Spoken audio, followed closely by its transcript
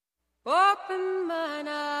Open mine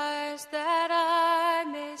eyes that I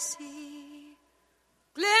may see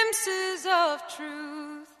glimpses of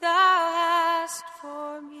truth thou hast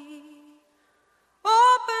for me.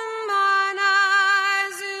 Open mine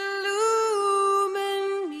eyes,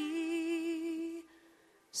 illumine me,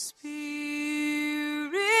 Spirit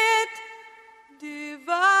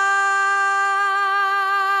divine.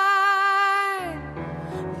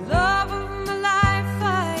 Love of my life,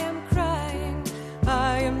 I am crying,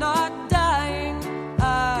 I am not dying,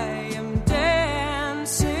 I am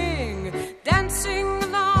dancing, dancing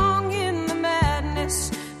along in the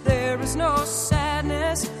madness. There is no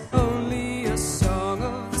sadness, only a song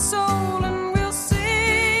of the soul, and we'll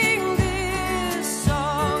sing this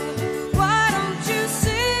song. Why don't you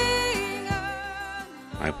sing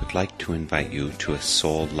along? I would like to invite you to a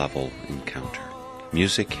soul-level encounter.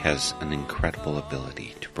 Music has an incredible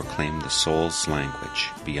ability to proclaim the soul's language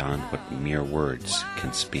beyond what mere words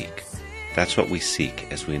can speak. That's what we seek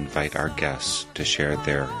as we invite our guests to share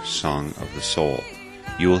their song of the soul.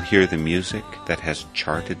 You will hear the music that has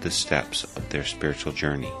charted the steps of their spiritual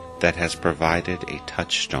journey, that has provided a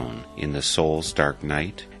touchstone in the soul's dark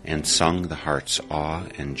night and sung the heart's awe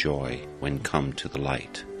and joy when come to the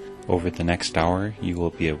light. Over the next hour, you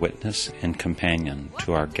will be a witness and companion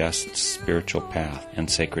to our guests' spiritual path and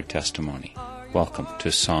sacred testimony. Welcome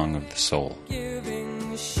to Song of the Soul.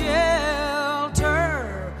 Giving shelter,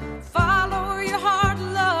 follow your heart,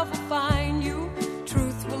 love will find you,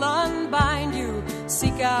 truth will unbind you,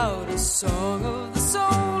 seek out a song of the soul,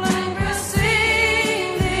 and we'll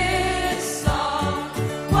sing this song.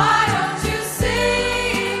 Why don't you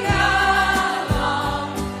sing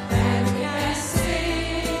along, and we can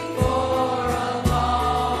sing for a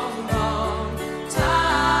long, long time.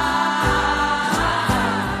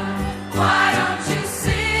 Why don't you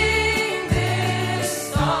sing this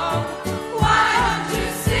song? Why don't you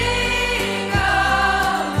sing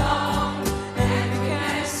along, and we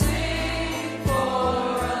can sing for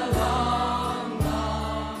a long,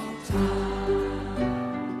 long time.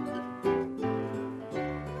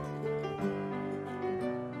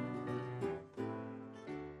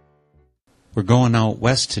 We're going out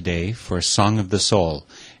west today for a Song of the Soul,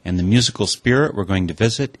 and the musical spirit we're going to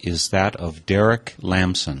visit is that of Derek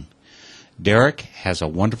Lamson. Derek has a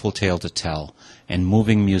wonderful tale to tell and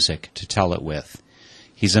moving music to tell it with.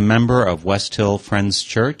 He's a member of West Hill Friends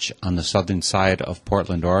Church on the southern side of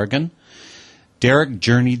Portland, Oregon. Derek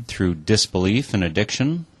journeyed through disbelief and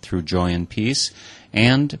addiction, through joy and peace,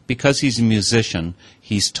 and because he's a musician,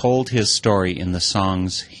 he's told his story in the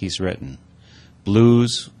songs he's written.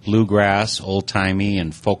 Blues, bluegrass, old-timey,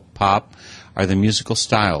 and folk pop are the musical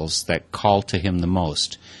styles that call to him the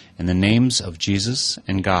most, and the names of Jesus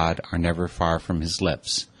and God are never far from his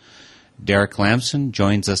lips. Derek Lamson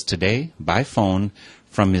joins us today by phone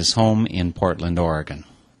from his home in Portland, Oregon.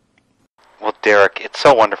 Well, Derek, it's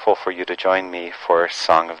so wonderful for you to join me for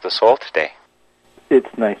Song of the Soul today.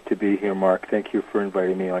 It's nice to be here, Mark. Thank you for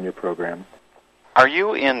inviting me on your program. Are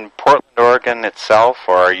you in Portland, Oregon itself,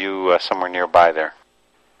 or are you somewhere nearby there?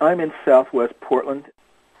 I'm in southwest Portland.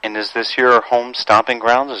 And is this your home stomping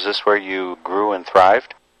grounds? Is this where you grew and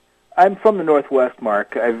thrived? I'm from the Northwest,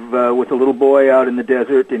 Mark. I was a little boy out in the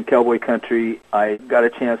desert in cowboy country. I got a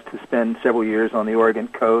chance to spend several years on the Oregon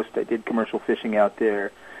coast. I did commercial fishing out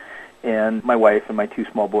there. And my wife and my two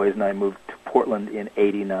small boys and I moved to Portland in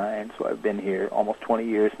 '89, so I've been here almost 20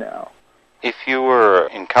 years now. If you were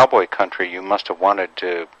in cowboy country, you must have wanted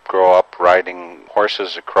to grow up riding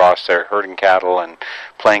horses across there, herding cattle, and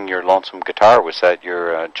playing your lonesome guitar. Was that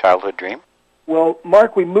your childhood dream? Well,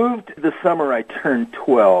 Mark, we moved the summer I turned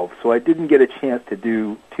 12, so I didn't get a chance to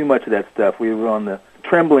do too much of that stuff. We were on the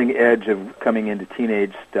trembling edge of coming into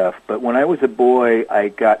teenage stuff. But when I was a boy, I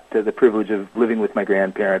got the privilege of living with my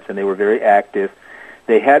grandparents, and they were very active.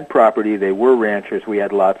 They had property. They were ranchers. We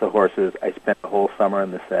had lots of horses. I spent the whole summer in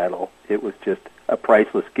the saddle. It was just a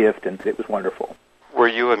priceless gift, and it was wonderful. Were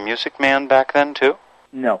you a music man back then, too?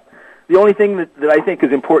 No. The only thing that I think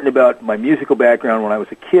is important about my musical background when I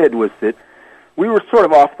was a kid was that we were sort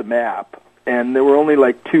of off the map, and there were only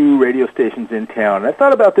like 2 radio stations in town. And I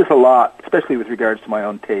thought about this a lot, especially with regards to my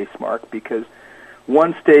own taste, Mark, because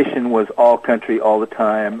one station was all country all the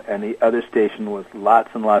time, and the other station was lots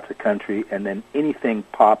and lots of country, and then anything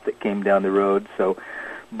pop that came down the road. So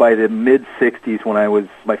by the mid-'60s, when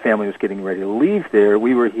my family was getting ready to leave there,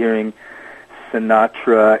 we were hearing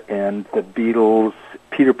Sinatra and the Beatles,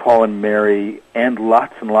 Peter, Paul, and Mary, and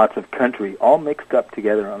lots of country, all mixed up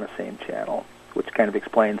together on the same channel, which kind of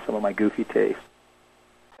explains some of my goofy taste.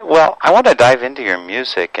 Well, I want to dive into your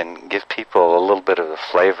music and give people a little bit of the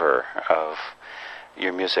flavor of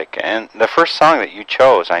your music. And the first song that you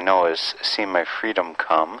chose, I know, is See My Freedom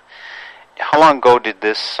Come. How long ago did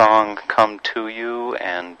this song come to you,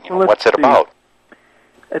 and what's it about?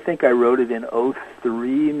 I think I wrote it in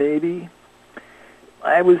 2003, maybe.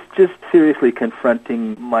 I was just seriously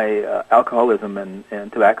confronting my alcoholism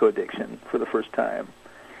and tobacco addiction for the first time.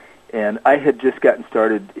 And I had just gotten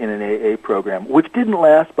started in an AA program, which didn't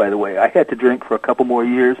last, by the way. I had to drink for a couple more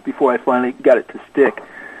years before I finally got it to stick.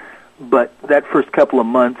 But that first couple of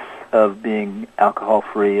months of being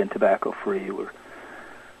alcohol-free and tobacco-free were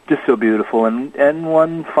just so beautiful. And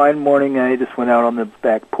one fine morning, I just went out on the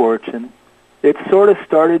back porch, and it sort of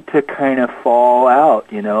started to kind of fall out,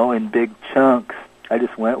 in big chunks. I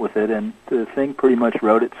just went with it, and the thing pretty much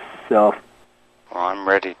wrote itself. Well, I'm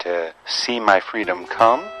ready to See My Freedom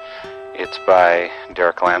Come. It's by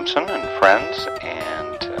Derek Lamson and friends,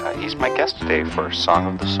 and he's my guest today for Song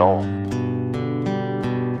of the Soul.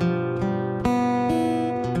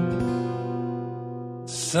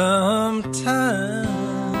 Sometimes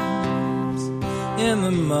in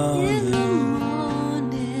the morning,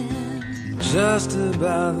 just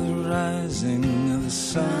about the rising of the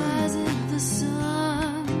sun,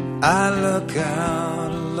 I look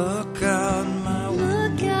out my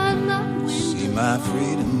window, see my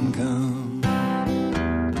freedom come.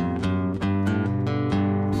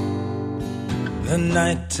 The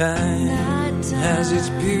nighttime has its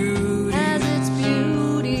beauty,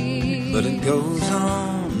 but it goes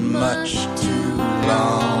on much too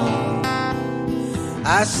long.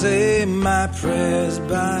 I say my prayers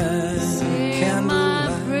by candlelight.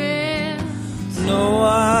 No,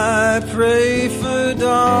 I pray for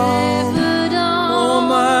dawn. Oh,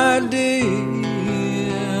 my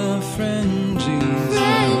dear friend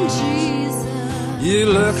Jesus, you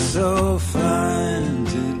look so fine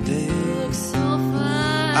today.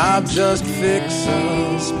 I'll just fix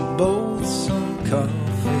us both some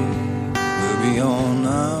coffee. We'll be on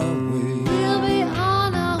our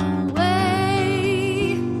way.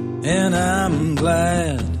 And I'm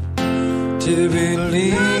glad to be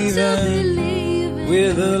leaving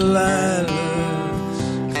with the lilacs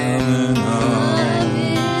coming on.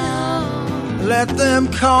 Let them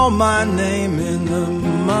call my name in the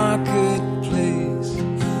marketplace.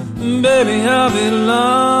 Baby, I'll be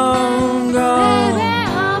long gone.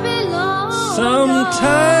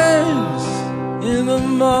 Sometimes in the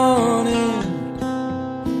morning,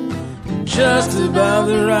 just about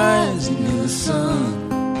the rising of the sun,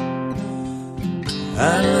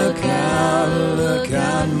 I look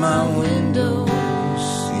out my window,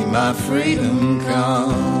 see my freedom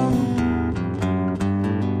come.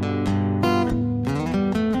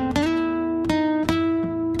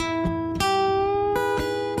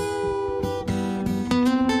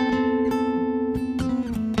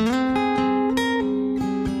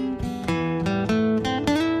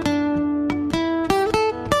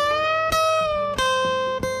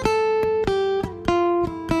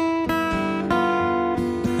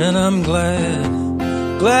 And I'm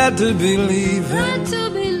glad to be leaving,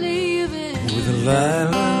 with the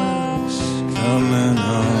lilacs coming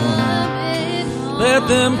on. Let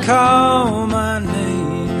them call my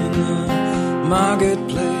name in the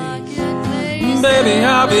marketplace. Baby,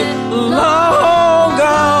 I'll be long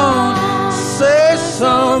gone. Say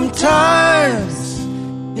sometimes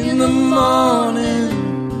in the morning,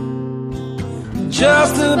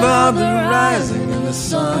 just about the rising of the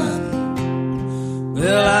sun.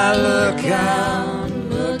 Well, I look out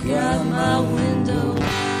my window,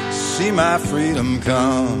 see my freedom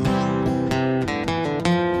come.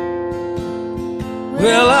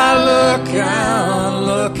 Well, I look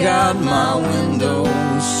out my window,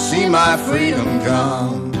 see my freedom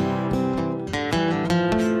come.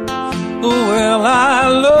 Well, I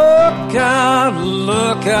look out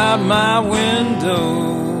my window,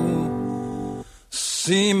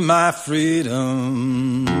 see my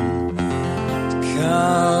freedom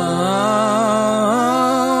come,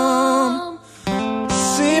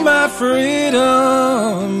 see my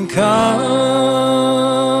freedom come.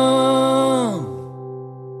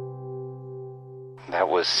 That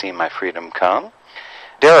was See My Freedom Come.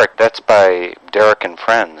 Derek, that's by Derek and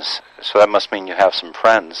Friends. So that must mean you have some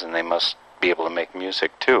friends, and they must be able to make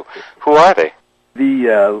music too. Who are they?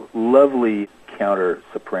 The lovely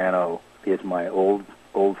counter-soprano is my old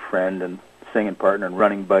friend and singing partner and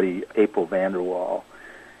running buddy, April Vanderwall,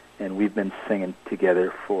 and we've been singing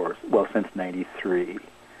together since '93.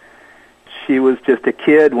 She was just a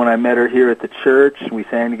kid when I met her here at the church. We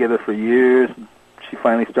sang together for years. She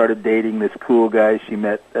finally started dating this cool guy she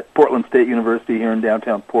met at Portland State University here in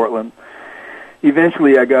downtown Portland.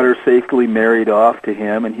 Eventually, I got her safely married off to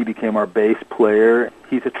him, and he became our bass player.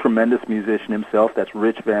 He's a tremendous musician himself. That's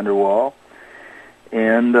Rich Vanderwall.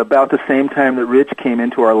 And about the same time that Rich came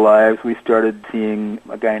into our lives, we started seeing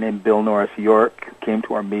a guy named Bill Norris York came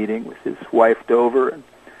to our meeting with his wife Dover and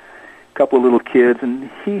a couple of little kids,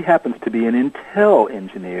 and he happens to be an Intel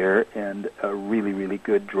engineer and a really, really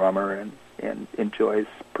good drummer and enjoys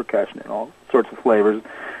percussion and all sorts of flavors.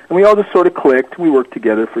 And we all just sort of clicked. We worked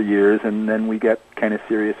together for years, and then we got kind of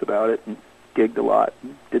serious about it and gigged a lot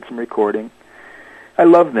and did some recording. I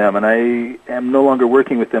love them, and I am no longer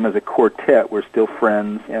working with them as a quartet. We're still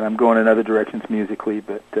friends, and I'm going in other directions musically,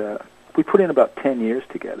 but we put in about 10 years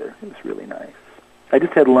together. It was really nice. I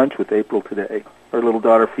just had lunch with April today. Our little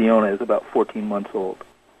daughter Fiona is about 14 months old.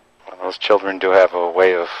 Well, those children do have a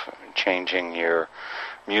way of changing your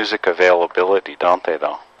music availability, don't they,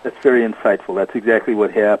 though? That's very insightful. That's exactly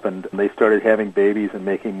what happened. They started having babies and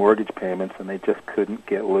making mortgage payments, and they just couldn't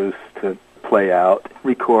get loose to play out,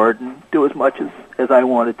 record, and do as much as I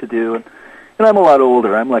wanted to do. And I'm a lot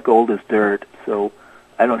older. I'm like old as dirt, so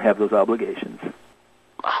I don't have those obligations.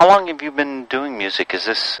 How long have you been doing music? Is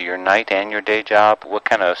this your night and your day job? What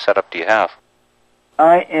kind of setup do you have?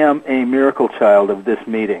 I am a miracle child of this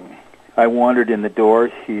meeting. I wandered in the door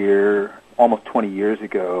here almost 20 years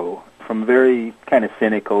ago from very kind of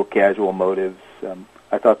cynical, casual motives.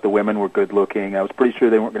 I thought the women were good-looking. I was pretty sure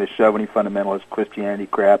they weren't going to shove any fundamentalist Christianity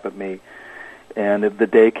crap at me. And the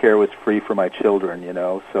daycare was free for my children, you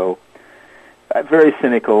know. So very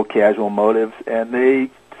cynical, casual motives. And they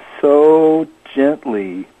so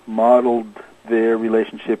gently modeled their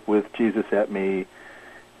relationship with Jesus at me.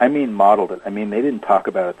 I mean modeled it. I mean, they didn't talk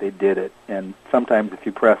about it. They did it. And sometimes if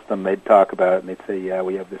you pressed them, they'd talk about it, and they'd say, yeah,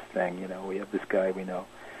 we have this thing, you know, we have this guy we know.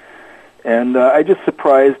 And I just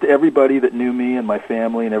surprised everybody that knew me and my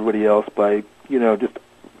family and everybody else by, you know, just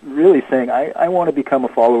really saying, I want to become a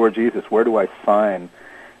follower of Jesus. Where do I sign?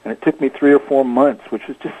 And it took me 3 or 4 months, which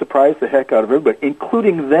was just surprised the heck out of everybody,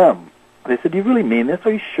 including them. They said, do you really mean this?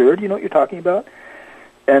 Are you sure? Do you know what you're talking about?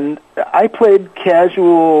 And I played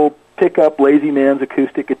casual pickup lazy man's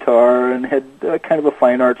acoustic guitar and had kind of a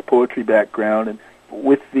fine arts poetry background. And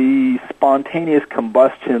with the spontaneous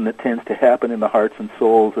combustion that tends to happen in the hearts and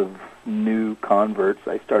souls of new converts,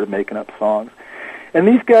 I started making up songs. And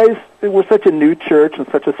these guys, they were such a new church and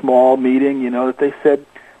such a small meeting, you know, that they said,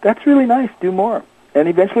 that's really nice, do more. And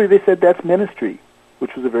eventually they said, that's ministry,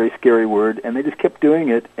 which was a very scary word, and they just kept doing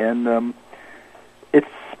it, and it's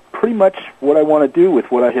pretty much what I want to do with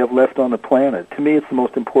what I have left on the planet. To me, it's the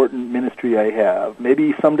most important ministry I have.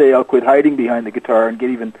 Maybe someday I'll quit hiding behind the guitar and get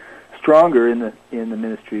even stronger in the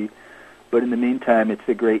ministry, but in the meantime, it's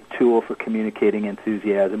a great tool for communicating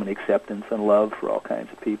enthusiasm and acceptance and love for all kinds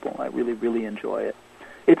of people. I really, really enjoy it.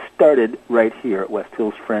 It started right here at West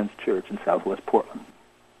Hills Friends Church in Southwest Portland.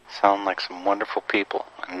 Sound like some wonderful people,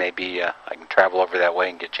 and maybe I can travel over that way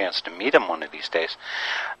and get a chance to meet them one of these days.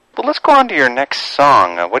 But let's go on to your next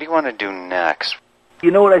song. What do you want to do next?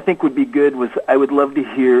 You know what I think would be good was I would love to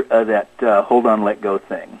hear that Hold On, Let Go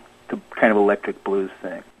thing, the kind of electric blues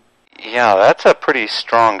thing. Yeah, that's a pretty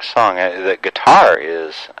strong song. The guitar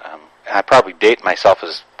is, I probably date myself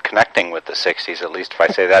as connecting with the 60s, at least if I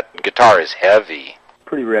say that. Guitar is heavy.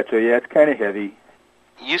 Pretty retro, yeah, it's kind of heavy.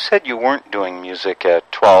 You said you weren't doing music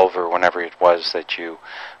at 12 or whenever it was that you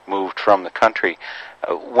moved from the country.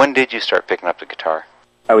 When did you start picking up the guitar?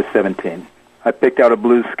 I was 17. I picked out a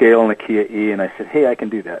blues scale and a key of E, and I said, hey, I can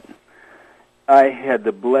do that. I had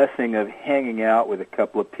the blessing of hanging out with a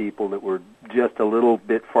couple of people that were just a little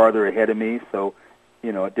bit farther ahead of me, so,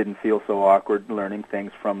 you know, it didn't feel so awkward learning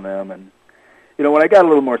things from them. And, you know, when I got a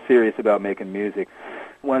little more serious about making music,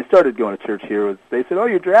 when I started going to church here, they said, oh,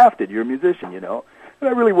 you're drafted, you're a musician, you know. And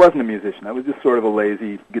I really wasn't a musician. I was just sort of a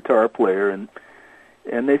lazy guitar player. And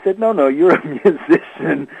they said, no, you're a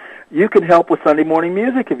musician. You can help with Sunday morning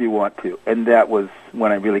music if you want to. And that was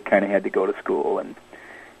when I really kind of had to go to school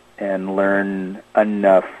and learn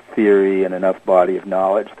enough theory and enough body of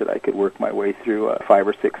knowledge that I could work my way through a 5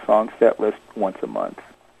 or 6 song set list once a month.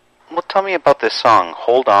 Well, tell me about this song,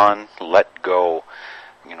 Hold On, Let Go.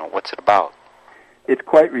 You know, what's it about? It's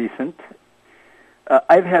quite recent.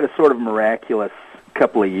 I've had a sort of miraculous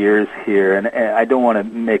couple of years here, and I don't want to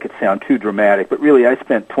make it sound too dramatic, but really I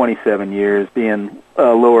spent 27 years being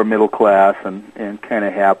lower middle class and kind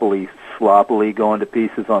of happily, sloppily going to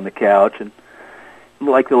pieces on the couch. And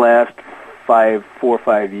like the last 4 or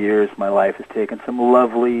 5 years, my life has taken some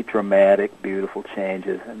lovely, dramatic, beautiful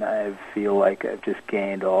changes, and I feel like I've just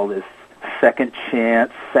gained all this second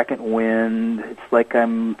chance, second wind. It's like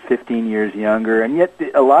I'm 15 years younger, and yet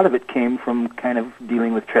a lot of it came from kind of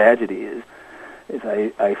dealing with tragedy. As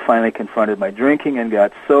I finally confronted my drinking and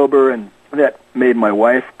got sober and that made my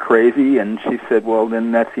wife crazy, and she said, well,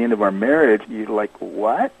 then that's the end of our marriage. You're like,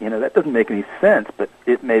 what? That doesn't make any sense, but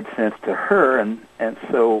it made sense to her, and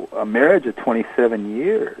so a marriage of 27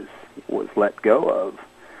 years was let go of,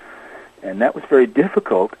 and that was very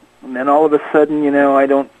difficult. And then all of a sudden, I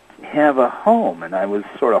don't have a home, and I was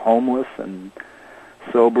sort of homeless and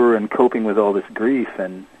sober and coping with all this grief,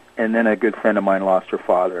 and then a good friend of mine lost her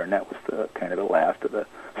father, and that was the kind of the last of the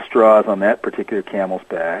straws on that particular camel's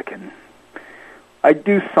back. And I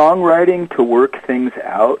do songwriting to work things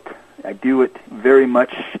out. I do it very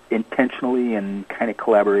much intentionally in kind of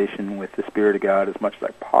collaboration with the Spirit of God as much as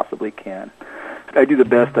I possibly can. I do the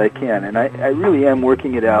best I can, and I really am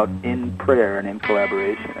working it out in prayer and in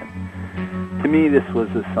collaboration. And to me, this was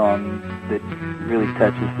a song that really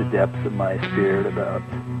touches the depths of my spirit about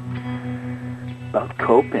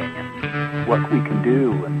coping and what we can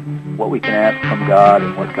do and what we can ask from God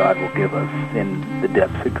and what God will give us in the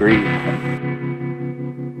depths of grief.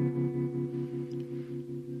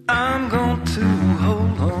 I'm going to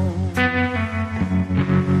hold on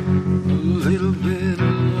a little bit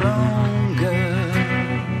longer,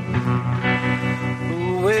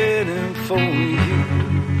 waiting for you.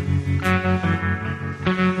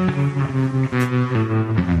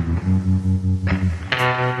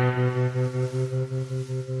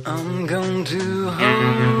 I'm going to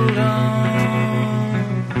hold on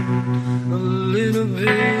a little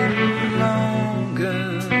bit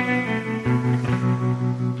longer,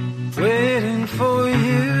 waiting for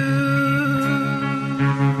you.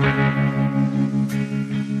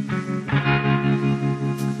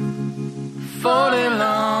 40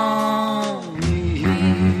 long years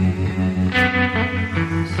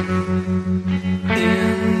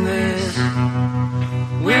in this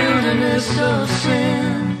wilderness of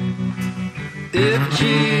sin. If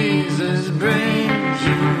Jesus brings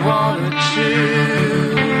you water,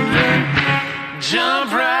 children,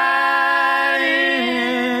 jump right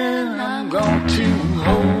in. I'm going to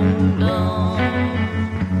hold on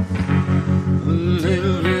a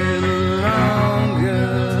little bit longer,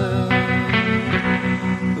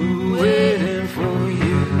 waiting for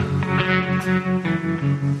you.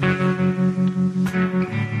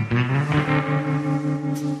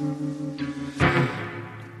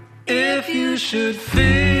 If you should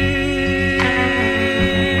feel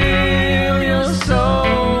your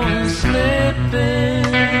soul slipping,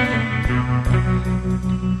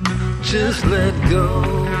 just let go.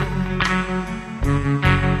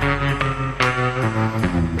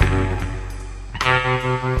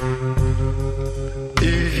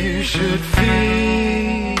 If you should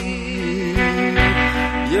feel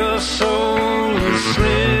your soul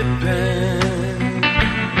slipping,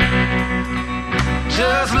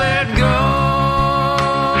 just let go.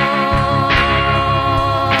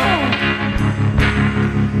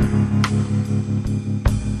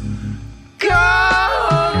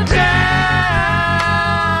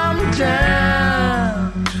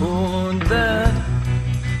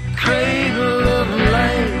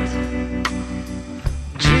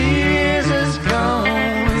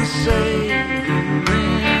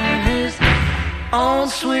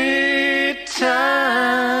 Sweet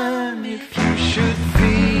time, if you should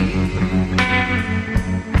feel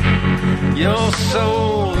your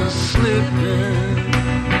soul is slipping,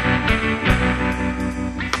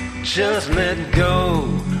 just let go.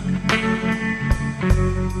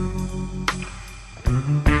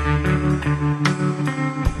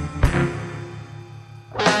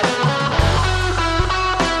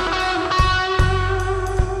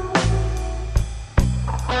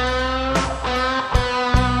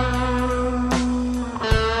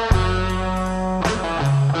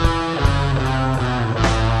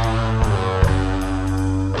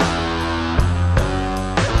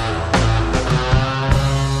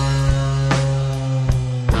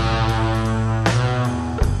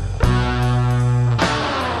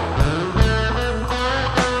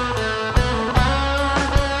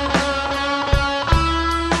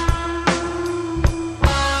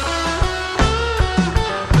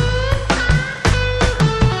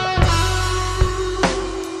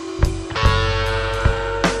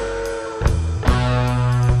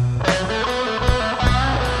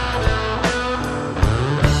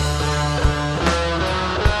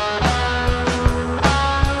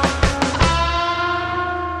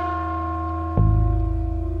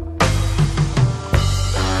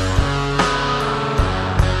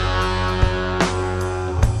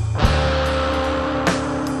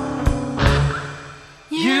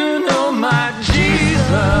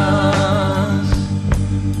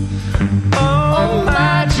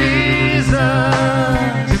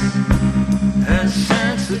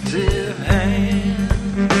 Sensitive hand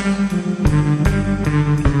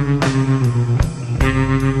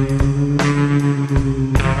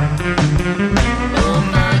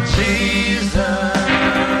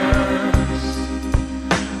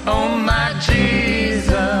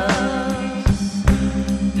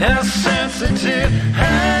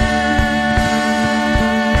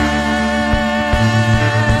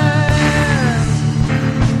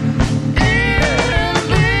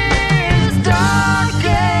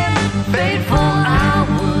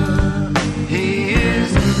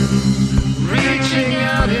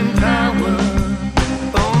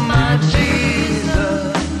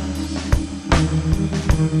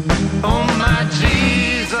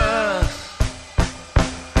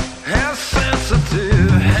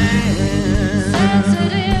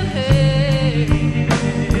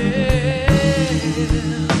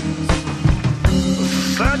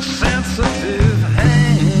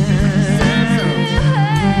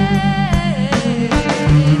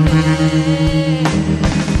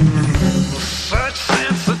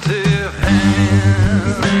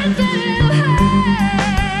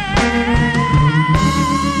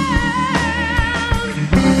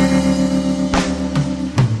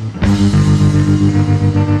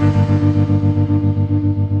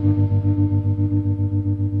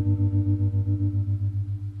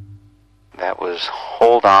That was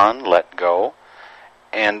Hold On, Let Go.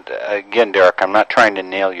 And again, Derek, I'm not trying to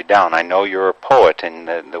nail you down. I know you're a poet,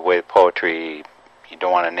 and the way poetry, you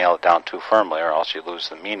don't want to nail it down too firmly or else you lose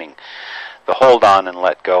the meaning. The hold on and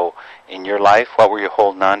let go. In your life, what were you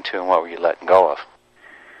holding on to and what were you letting go of?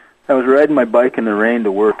 I was riding my bike in the rain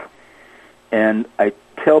to work, and I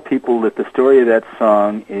tell people that the story of that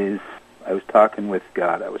song is I was talking with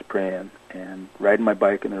God. I was praying and riding my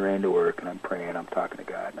bike in the rain to work, and I'm praying. I'm talking to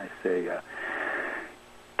God, and I say,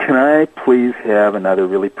 can I please have another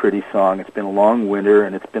really pretty song? It's been a long winter,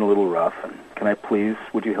 and it's been a little rough, and can I please,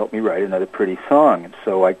 would you help me write another pretty song? And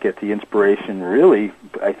so I get the inspiration, really,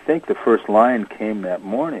 I think the first line came that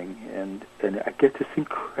morning, and I get this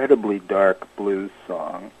incredibly dark blues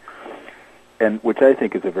song, and which I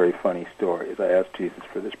think is a very funny story, as I asked Jesus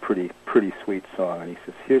for this pretty sweet song, and he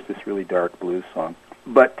says, here's this really dark blues song.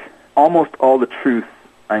 But almost all the truth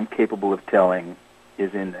I'm capable of telling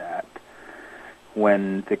is in that.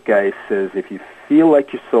 When the guy says, if you feel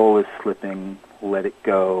like your soul is slipping, let it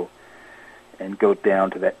go and go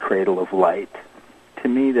down to that cradle of light. To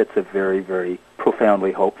me, that's a very, very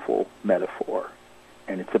profoundly hopeful metaphor.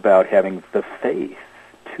 And it's about having the faith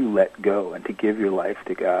to let go and to give your life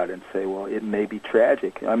to God and say, well, it may be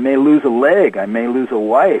tragic. I may lose a leg. I may lose a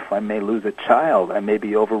wife. I may lose a child. I may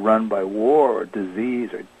be overrun by war or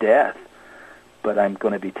disease or death. But I'm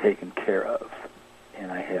going to be taken care of.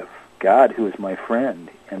 And I have God, who is my friend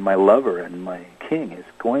and my lover and my king, is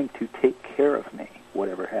going to take care of me,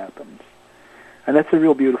 whatever happens. And that's a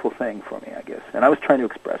real beautiful thing for me, I guess. And I was trying to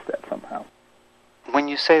express that somehow. When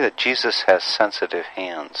you say that Jesus has sensitive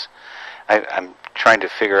hands, I'm trying to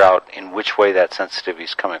figure out in which way that sensitivity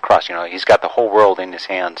is coming across. You know, he's got the whole world in his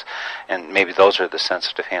hands, and maybe those are the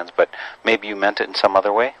sensitive hands, but maybe you meant it in some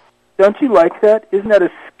other way? Don't you like that? Isn't that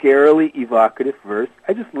a scarily evocative verse?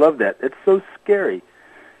 I just love that. It's so scary.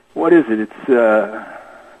 What is it? It's,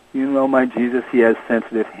 you know, my Jesus, he has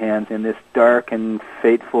sensitive hands. In this dark and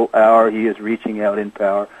fateful hour, he is reaching out in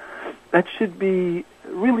power. That should be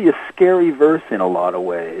really a scary verse in a lot of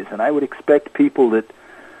ways. And I would expect people that,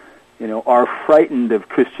 you know, are frightened of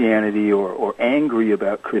Christianity or angry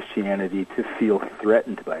about Christianity to feel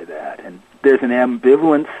threatened by that. And there's an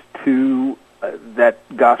ambivalence to that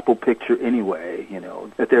gospel picture anyway, you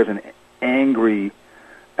know, that there's an angry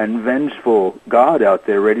and vengeful God out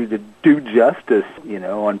there ready to do justice, you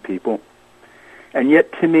know, on people. And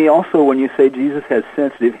yet, to me, also, when you say Jesus has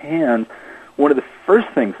sensitive hands, one of the first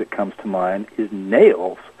things that comes to mind is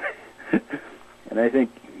nails. And I think,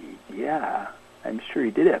 yeah, I'm sure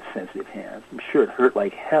he did have sensitive hands. I'm sure it hurt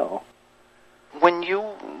like hell. When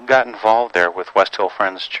you got involved there with West Hill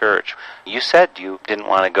Friends Church, you said you didn't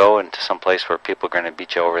want to go into some place where people are going to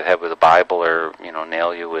beat you over the head with a Bible or, you know,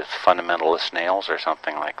 nail you with fundamentalist nails or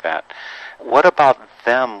something like that. What about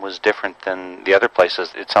them was different than the other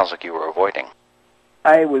places it sounds like you were avoiding?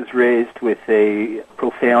 I was raised with a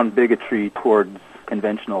profound bigotry towards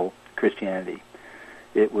conventional Christianity.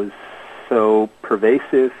 It was so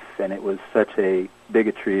pervasive, and it was such a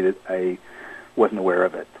bigotry that I wasn't aware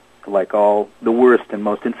of it. Like all the worst and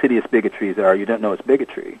most insidious bigotries are, you don't know it's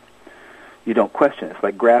bigotry. You don't question it. It's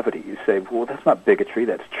like gravity. You say, well, that's not bigotry,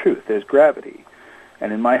 that's truth. There's gravity.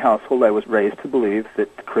 And in my household, I was raised to believe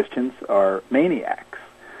that Christians are maniacs,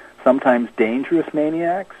 sometimes dangerous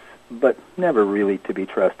maniacs, but never really to be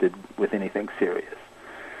trusted with anything serious.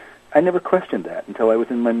 I never questioned that until I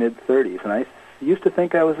was in my mid-30s, and I used to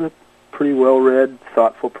think I was a pretty well-read,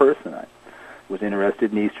 thoughtful person. I was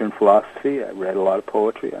interested in Eastern philosophy. I read a lot of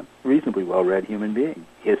poetry. I'm a reasonably well-read human being,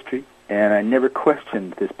 history, and I never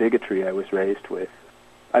questioned this bigotry I was raised with.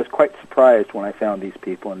 I was quite surprised when I found these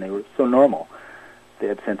people, and they were so normal. They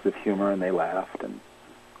had sense of humor, and they laughed, and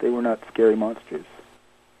they were not scary monsters.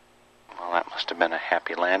 Well, that must have been a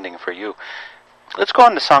happy landing for you. Let's go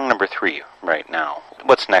on to song number 3 right now.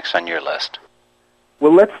 What's next on your list?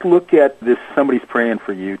 Well, let's look at this Somebody's Praying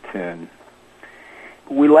for You tune.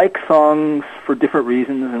 We like songs for different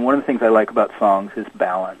reasons, and one of the things I like about songs is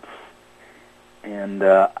balance. And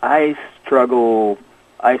I struggle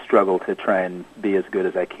to try and be as good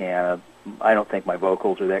as I can. I don't think my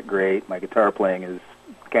vocals are that great. My guitar playing is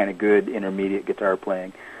kind of good, intermediate guitar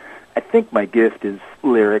playing. I think my gift is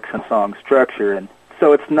lyrics and song structure, and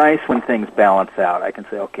so it's nice when things balance out. I can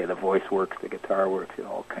say, okay, the voice works, the guitar works, it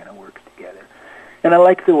all kind of works together. And I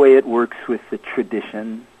like the way it works with the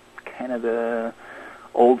tradition, kind of the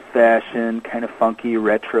old-fashioned, kind of funky,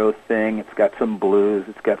 retro thing. It's got some blues,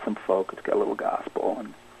 it's got some folk, it's got a little gospel.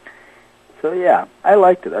 And so, yeah, I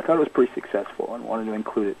liked it. I thought it was pretty successful and wanted to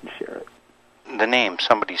include it and share it. The name,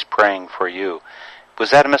 Somebody's Praying for You,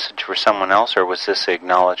 was that a message for someone else, or was this an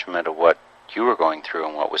acknowledgement of what you were going through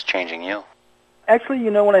and what was changing you? Actually,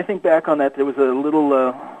 when I think back on that, there was a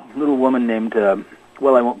little woman named,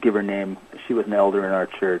 well, I won't give her name. She was an elder in our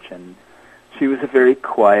church, and she was a very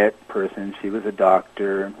quiet person. She was a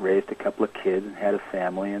doctor and raised a couple of kids and had a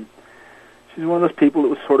family, and she's one of those people that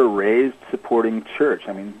was sort of raised supporting church.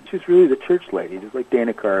 I mean, she's really the church lady, just like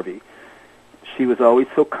Dana Carvey. She was always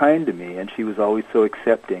so kind to me, and she was always so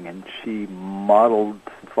accepting, and she modeled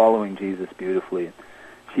following Jesus beautifully.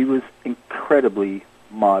 She was incredibly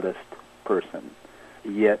modest person.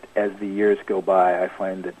 Yet, as the years go by, I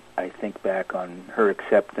find that I think back on her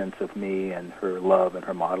acceptance of me and her love and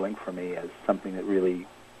her modeling for me as something that really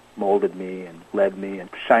molded me and led me and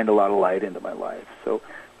shined a lot of light into my life. So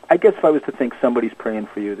I guess if I was to think somebody's praying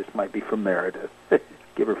for you, this might be from Meredith.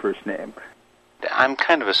 Give her first name. I'm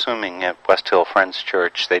kind of assuming at West Hill Friends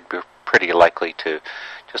Church they'd be pretty likely to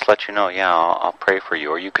just let you know, yeah, I'll pray for you.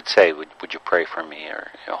 Or you could say, would you pray for me, or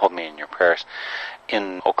hold me in your prayers.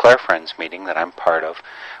 In Eau Claire Friends meeting that I'm part of,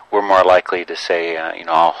 we're more likely to say,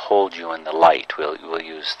 I'll hold you in the light. We'll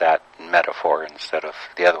use that metaphor instead of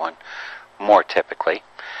the other one more typically.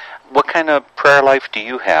 What kind of prayer life do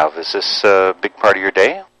you have? Is this a big part of your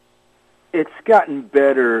day? It's gotten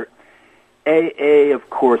better. AA, of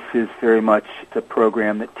course, is very much a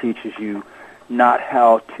program that teaches you not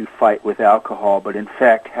how to fight with alcohol, but in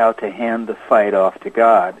fact how to hand the fight off to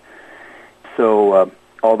God. So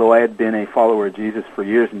although I had been a follower of Jesus for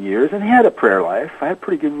years and years and had a prayer life, I had a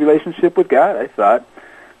pretty good relationship with God, I thought.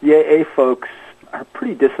 The AA folks are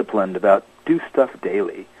pretty disciplined about do stuff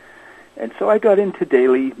daily. And so I got into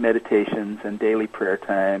daily meditations and daily prayer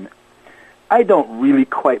time. I don't really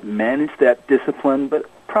quite manage that discipline, but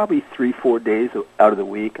probably 3-4 days out of the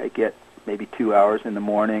week I get maybe 2 hours in the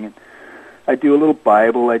morning. And I do a little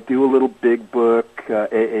Bible. I do a little big book,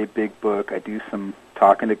 AA big book. I do some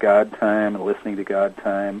talking to God time and listening to God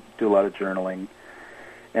time, do a lot of journaling.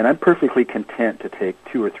 And I'm perfectly content to take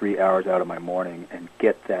 2 or 3 hours out of my morning and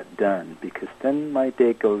get that done, because then my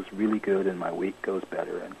day goes really good and my week goes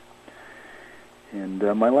better and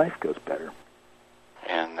my life goes better.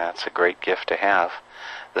 And that's a great gift to have.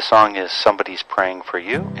 The song is Somebody's Praying for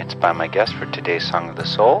You. It's by my guest for today's Song of the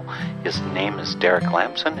Soul. His name is Derek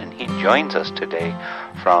Lamson, and he joins us today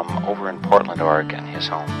from over in Portland, Oregon, his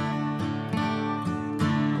home.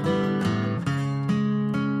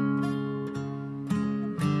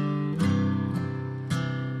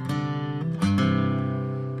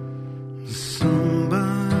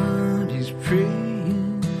 Somebody's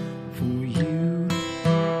praying for you.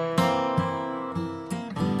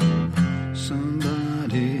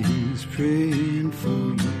 Somebody's praying for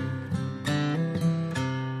you.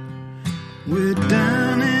 We're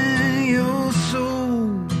down in your soul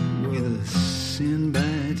where the sin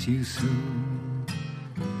bites you so.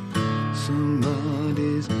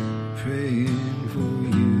 Somebody's praying for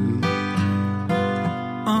you.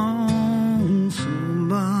 Oh,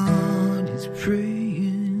 somebody's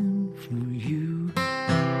praying for you.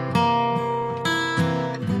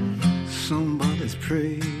 Somebody's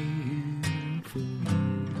praying for you.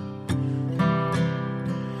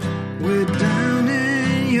 We're down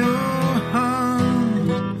in your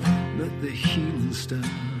heart, let the healing start.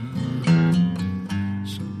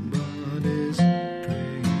 Somebody's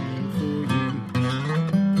praying for you.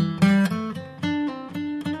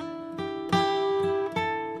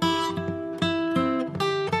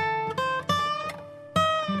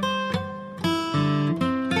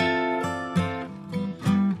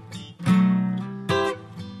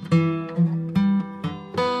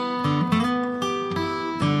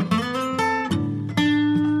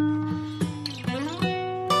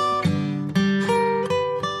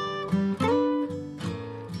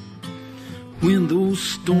 When those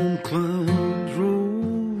storm clouds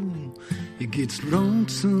roll, it gets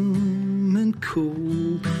lonesome and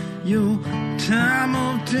cold. Your time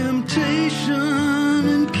of temptation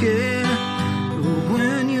and care,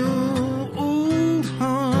 when your old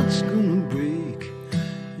heart's gonna break,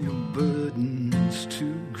 your burden's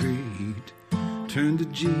too great. Turn to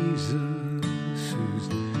Jesus, who's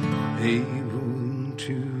able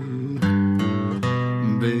to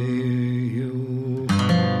bear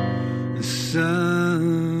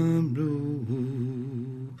sorrow.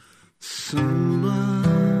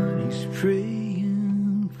 Somebody's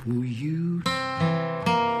praying for you.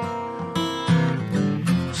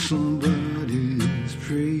 Somebody's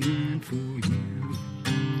praying for you.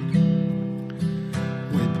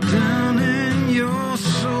 We're down in your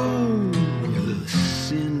soul where the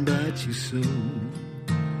sin bites you so.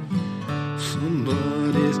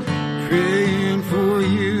 Somebody's praying for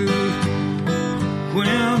you.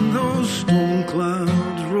 When those storm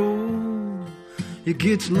clouds roll, it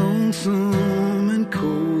gets lonesome and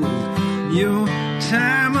cold. your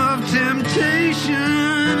time of temptation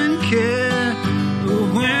and care,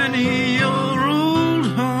 when your old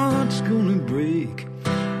heart's gonna break,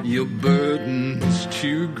 your burden's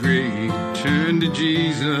too great, turn to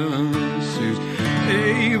Jesus who's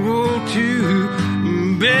able to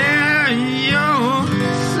bear your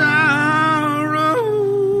sorrow.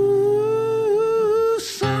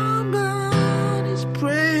 Somebody's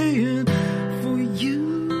praying for you.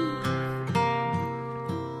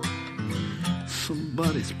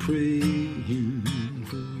 Somebody's praying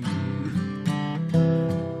for you.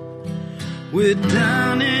 We're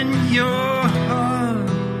down in your heart.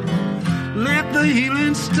 Let the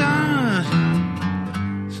healing start.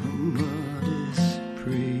 Somebody's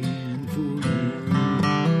praying for you.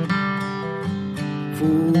 For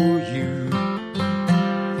you.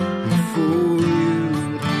 For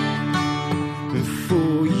you.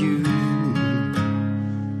 For you.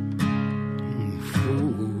 For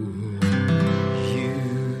you.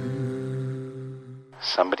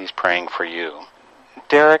 Somebody's praying for you.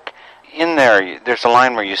 Derek, in there's a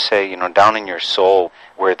line where you say, down in your soul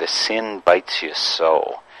where the sin bites you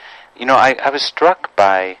so. I was struck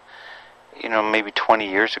by, maybe 20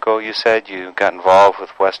 years ago you said you got involved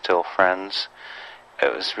with West Hill Friends.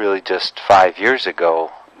 It was really just 5 years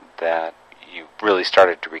ago that you really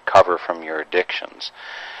started to recover from your addictions.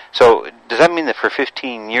 So does that mean that for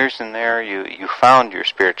 15 years in there you found your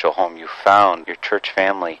spiritual home, you found your church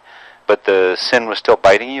family, but the sin was still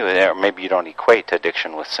biting you? Or maybe you don't equate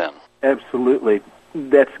addiction with sin. Absolutely.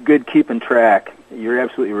 That's good keeping track. You're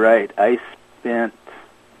absolutely right. I spent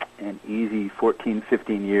an easy 14,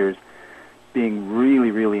 15 years being really,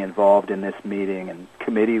 really involved in this meeting and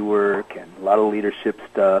committee work and a lot of leadership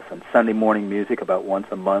stuff and Sunday morning music about once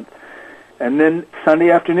a month. And then Sunday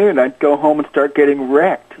afternoon, I'd go home and start getting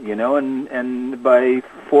wrecked, and by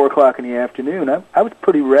 4 o'clock in the afternoon, I was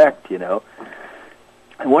pretty wrecked, And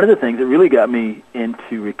one of the things that really got me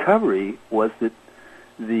into recovery was that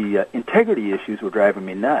the integrity issues were driving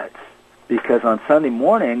me nuts, because on Sunday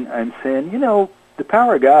morning I'm saying, the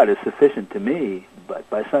power of God is sufficient to me, but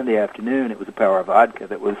by Sunday afternoon it was the power of vodka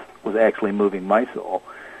that was actually moving my soul.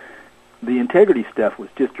 The integrity stuff was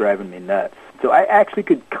just driving me nuts. So I actually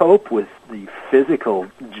could cope with the physical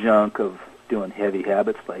junk of doing heavy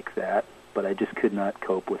habits like that, but I just could not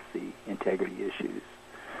cope with the integrity issues.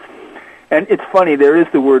 And it's funny, there is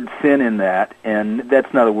the word sin in that, and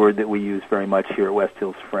that's not a word that we use very much here at West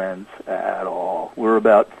Hills Friends at all. We're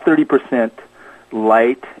about 30%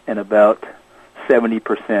 light and about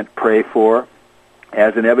 70% pray for.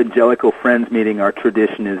 As an evangelical Friends meeting, our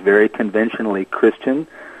tradition is very conventionally Christian,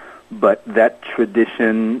 but that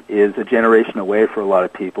tradition is a generation away for a lot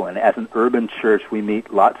of people. And as an urban church, we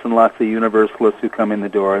meet lots and lots of Universalists who come in the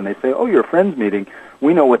door, and they say, "Oh, you're a Friends meeting.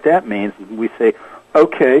 We know what that means." And we say,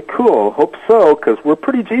 "Okay, cool, hope so, because we're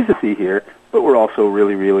pretty Jesus-y here, but we're also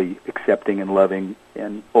really, really accepting and loving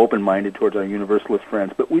and open-minded towards our Universalist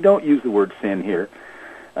friends." But we don't use the word sin here.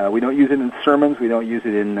 We don't use it in sermons. We don't use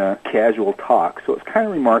it in casual talk. So it's kind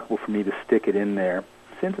of remarkable for me to stick it in there.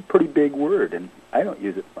 Sin's a pretty big word, and I don't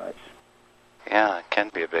use it much. Yeah, it can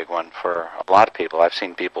be a big one for a lot of people. I've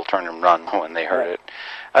seen people turn and run when they heard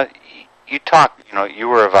it. You talked, you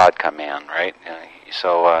were a vodka man, right?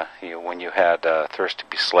 So when you had Thirst to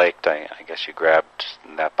be Slaked, I guess you grabbed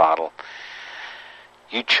that bottle.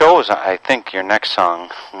 You chose, I think, your next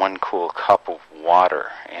song, One Cool Cup of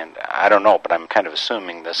Water. And I don't know, but I'm kind of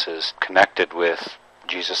assuming this is connected with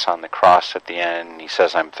Jesus on the cross at the end. He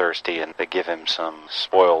says, "I'm thirsty," and they give him some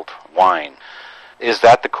spoiled wine. Is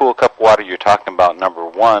that the cool cup of water you're talking about, number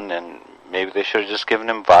one, and maybe they should have just given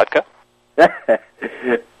him vodka?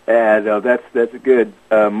 No, that's good.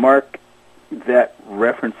 Mark, that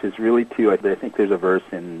references really to, I think there's a verse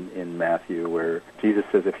in Matthew where Jesus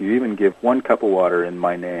says, if you even give one cup of water in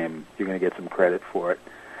my name, you're going to get some credit for it.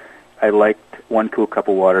 I liked One Cool Cup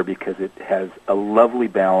of Water because it has a lovely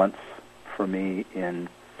balance for me in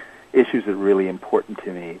issues that are really important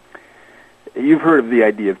to me. You've heard of the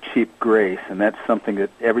idea of cheap grace, and that's something that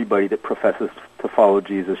everybody that professes to follow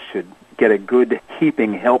Jesus should get a good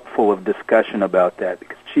heaping helpful of discussion about that,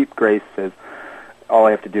 because cheap grace says all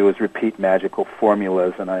I have to do is repeat magical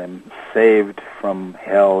formulas and I am saved from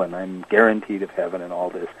hell and I'm guaranteed of heaven and all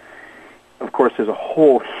this. Of course, there's a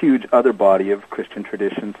whole huge other body of Christian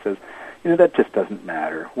tradition that says, that just doesn't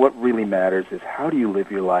matter. What really matters is how do you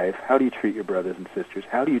live your life? How do you treat your brothers and sisters?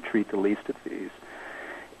 How do you treat the least of these?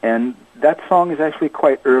 And that song is actually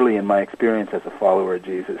quite early in my experience as a follower of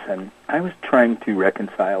Jesus, and I was trying to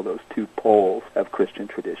reconcile those two poles of Christian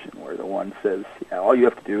tradition, where the one says, all you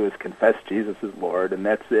have to do is confess Jesus is Lord, and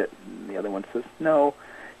that's it. And the other one says, no,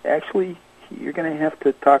 actually, you're going to have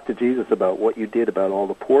to talk to Jesus about what you did about all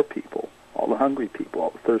the poor people, all the hungry people, all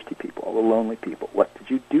the thirsty people, all the lonely people. What did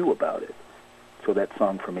you do about it? So that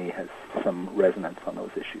song for me has some resonance on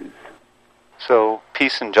those issues. So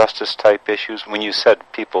peace and justice type issues, when you said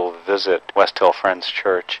people visit West Hill Friends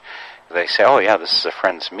Church, they say, oh yeah, this is a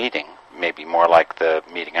friends meeting, maybe more like the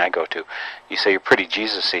meeting I go to. You say you're pretty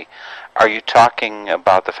Jesus-y. Are you talking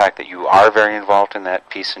about the fact that you are very involved in that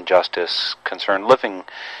peace and justice concern, living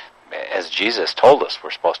as Jesus told us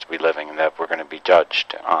we're supposed to be living, and that we're going to be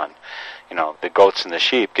judged on? You know, the goats and the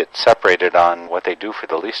sheep get separated on what they do for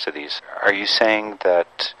the least of these. Are you saying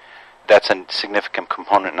that that's a significant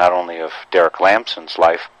component not only of Derek Lamson's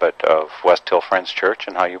life, but of West Hill Friends Church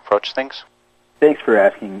and how you approach things? Thanks for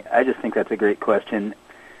asking. I just think that's a great question.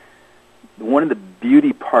 One of the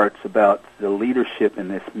beauty parts about the leadership in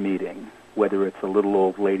this meeting, whether it's a little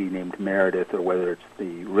old lady named Meredith or whether it's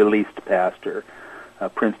the released pastor, a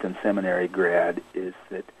Princeton Seminary grad, is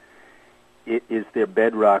that it is their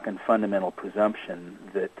bedrock and fundamental presumption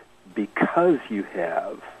that because you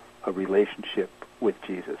have a relationship with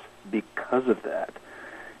Jesus, because of that,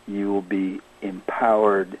 you will be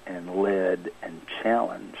empowered and led and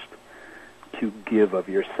challenged to give of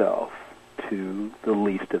yourself to the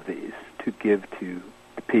least of these, to give to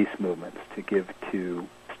the peace movements, to give to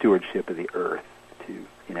stewardship of the earth, to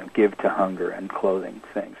give to hunger and clothing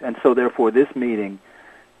things. And so therefore this meeting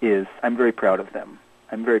is, I'm very proud of them.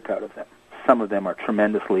 I'm very proud of them. Some of them are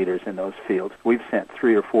tremendous leaders in those fields. We've sent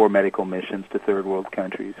 3 or 4 medical missions to third world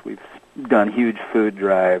countries. We've done huge food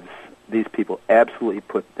drives. These people absolutely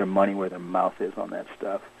put their money where their mouth is on that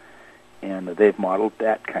stuff. And they've modeled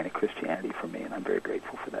that kind of Christianity for me, and I'm very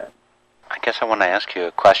grateful for that. I guess I want to ask you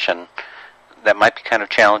a question that might be kind of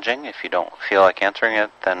challenging. If you don't feel like answering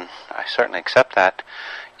it, then I certainly accept that.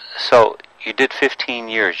 So you did 15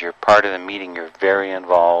 years. You're part of the meeting. You're very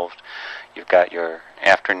involved. You've got your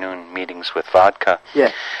afternoon meetings with vodka.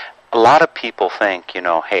 Yeah. A lot of people think,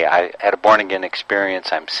 hey, I had a born-again experience.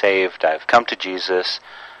 I'm saved. I've come to Jesus.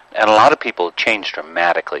 And a lot of people change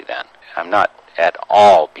dramatically then. I'm not at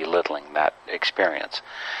all belittling that experience.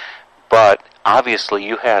 But obviously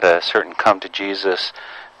you had a certain come to Jesus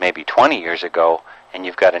maybe 20 years ago, and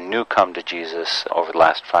you've got a new come to Jesus over the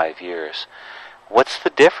last 5 years. What's the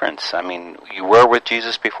difference? I mean, you were with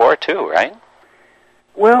Jesus before too, right?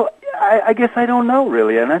 Well, I guess I don't know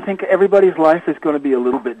really, and I think everybody's life is going to be a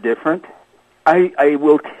little bit different. I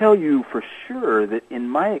will tell you for sure that in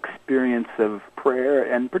my experience of prayer,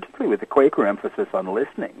 and particularly with the Quaker emphasis on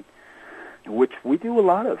listening, which we do a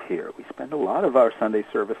lot of here. We spend a lot of our Sunday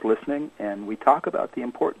service listening, and we talk about the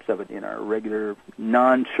importance of it in our regular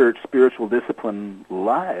non-church spiritual discipline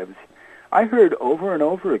lives. I heard over and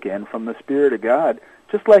over again from the Spirit of God,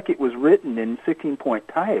 just like it was written in 16-point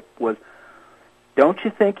type, was, don't you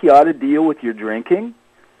think you ought to deal with your drinking?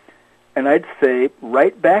 And I'd say,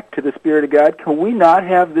 right back to the Spirit of God, can we not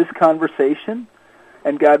have this conversation?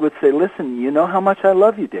 And God would say, listen, you know how much I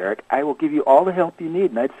love you, Derek. I will give you all the help you need.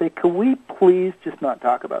 And I'd say, can we please just not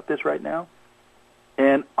talk about this right now?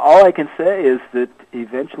 And all I can say is that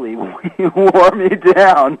eventually he wore me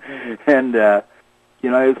down. And, it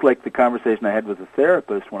was like the conversation I had with a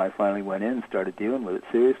therapist when I finally went in and started dealing with it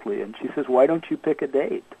seriously. And she says, why don't you pick a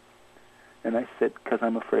date? And I said, because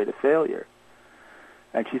I'm afraid of failure.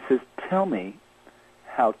 And she says, tell me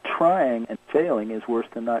how trying and failing is worse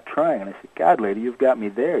than not trying. And I said, God, lady, you've got me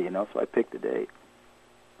there, so I picked a date.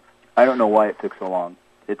 I don't know why it took so long.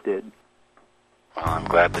 It did. Well, I'm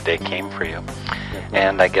glad the day came for you.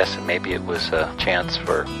 And I guess maybe it was a chance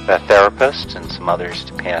for that therapist and some others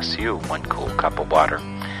to pass you one cool cup of water.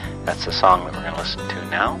 That's the song that we're going to listen to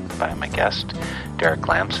now by my guest, Derek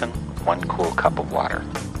Lamson, One Cool Cup of Water.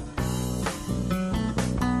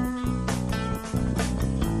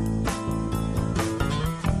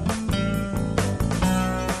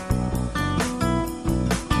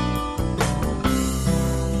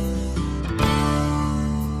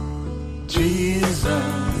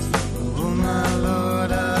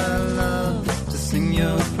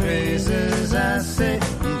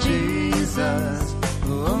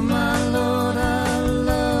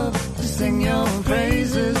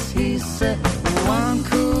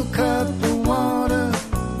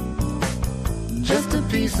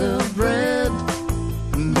 Of bread,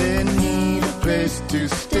 they need a place to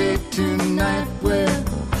stay tonight where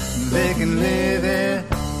they can lay their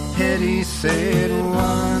head. He said,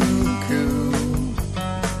 one cool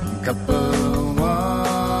cup of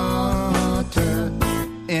water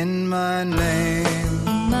in my name,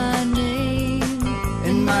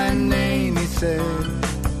 in my name, he said,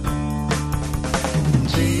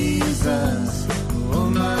 Jesus, oh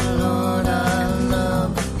my Lord, I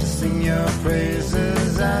love to sing your praise.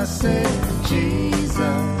 said, Jesus,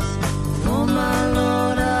 oh my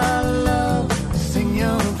Lord, I love to sing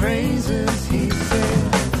your praises. He said,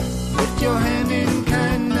 lift your hand in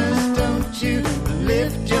kindness, don't you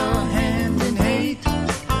lift your hand in hate.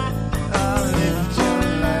 Lift your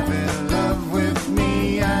life and love with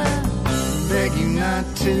me. I beg you not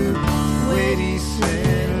to wait. He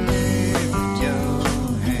said, lift your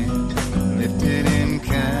hand, lift it in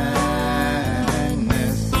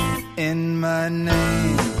kindness. In my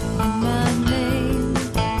name,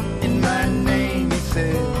 in my name, he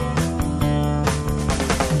said,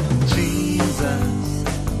 Jesus,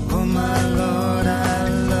 oh my Lord, I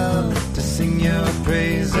love to sing your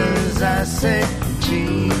praises. I say,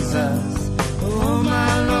 Jesus, oh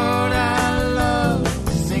my Lord, I love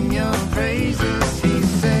to sing your praises. He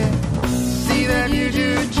said, see that you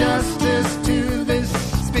do justice to this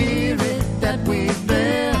spirit that we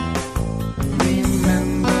bear.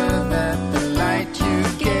 Remember that the light you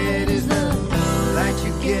get is the light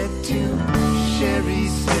you get to share. He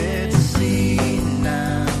said, see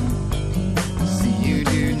now, see you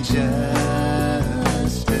do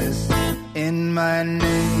justice in my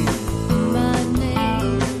name.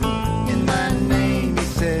 In my name, he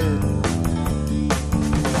said.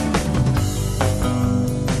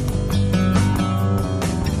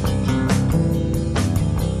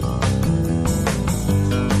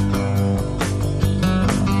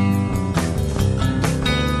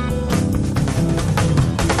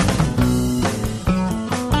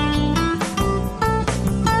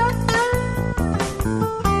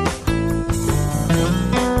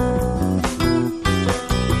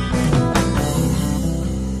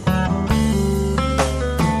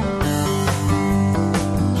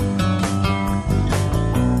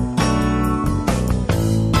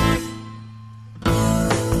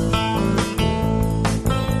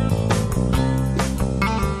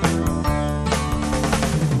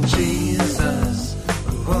 Jesus,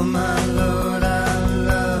 oh my Lord, I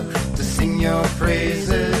love to sing your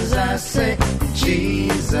praises. I say,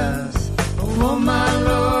 Jesus, oh my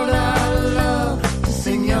Lord, I love to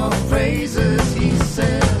sing your praises. He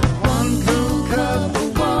said, one cool cup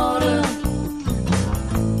of water,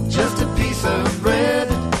 just a piece of bread.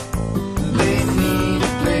 They need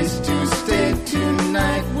a place to stay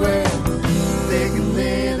tonight where they can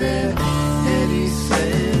lay their head. He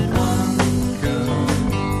said, one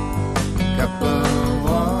cup of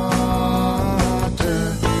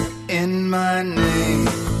water in my name.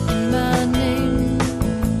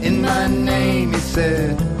 In my name, he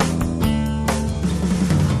said.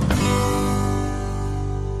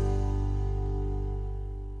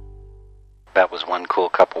 That was One Cool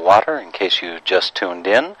Cup of Water. In case you just tuned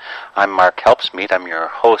in, I'm Mark Helpsmeet. I'm your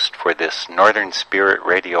host for this Northern Spirit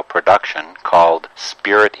radio production called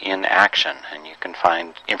Spirit in Action. And you can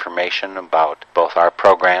find information about both our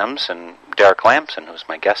programs and Derek Lamson, who's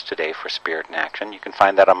my guest today for Spirit in Action. You can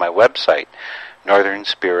find that on my website,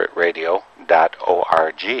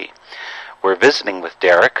 northernspiritradio.org. We're visiting with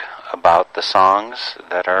Derek about the songs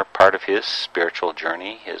that are part of his spiritual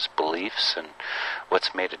journey, his beliefs, and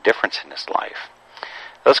what's made a difference in his life.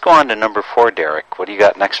 Let's go on to number 4, Derek. What do you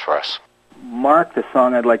got next for us? Mark, the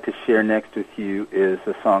song I'd like to share next with you is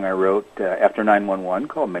a song I wrote after 9/11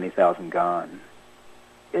 called Many Thousand Gone.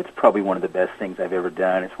 It's probably one of the best things I've ever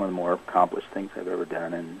done. It's one of the more accomplished things I've ever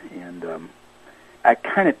done. And I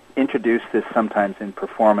kind of introduce this sometimes in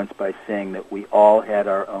performance by saying that we all had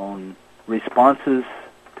our own responses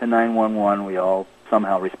to 9/11. We all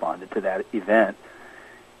somehow responded to that event.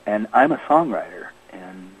 And I'm a songwriter,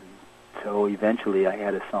 and so eventually I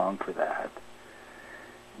had a song for that.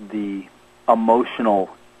 The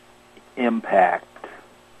emotional impact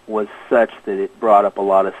was such that it brought up a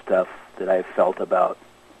lot of stuff that I've felt about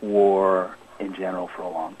war in general for a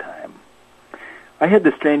long time. I had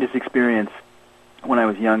the strangest experience when I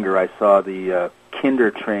was younger. I saw the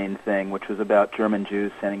Kindertrain thing, which was about German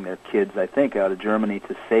Jews sending their kids, I think, out of Germany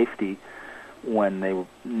to safety when they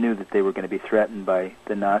knew that they were going to be threatened by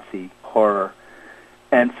the Nazi horror.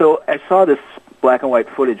 And so I saw this black and white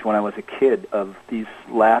footage when I was a kid of these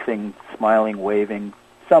laughing, smiling, waving,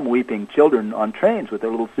 some weeping children on trains with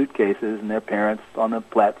their little suitcases and their parents on the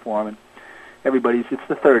platform. And it's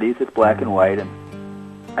the 30s, it's black and white, and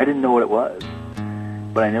I didn't know what it was,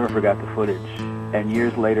 but I never forgot the footage. And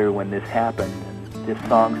years later when this happened, and this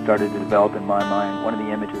song started to develop in my mind, one of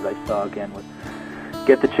the images I saw again was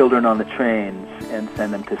get the children on the trains and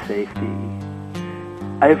send them to safety.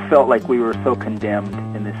 I have felt like we were so condemned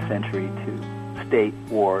in this century to state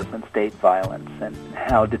wars and state violence, and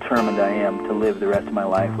how determined I am to live the rest of my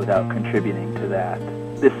life without contributing to that.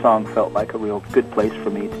 This song felt like a real good place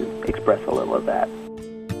for me to express a little of that.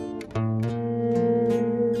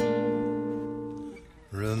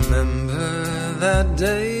 that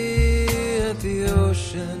day at the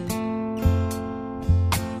ocean,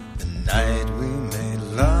 the night we made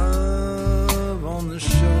love on the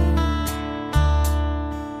shore.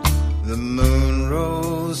 The moon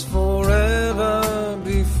rose forever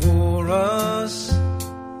before us,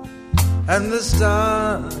 and the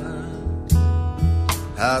stars,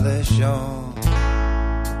 how they shone.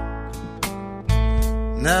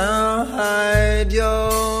 Now hide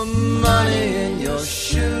your money in your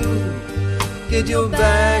shoe, get your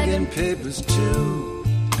bag and papers too.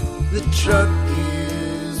 The truck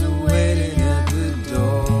is waiting at the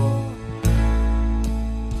door.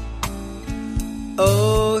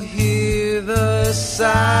 Oh, hear the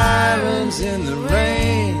sirens in the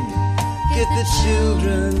rain, get the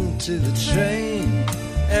children to the train,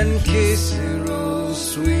 and kiss your old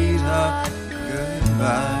sweetheart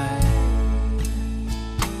goodbye.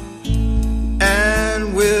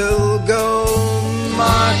 And we'll go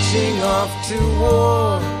marching off to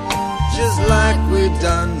war, just like we've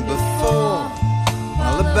done before,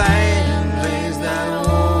 while the band plays that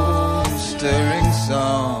old stirring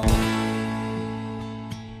song.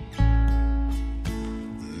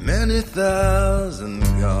 Many thousand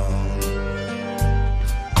gone,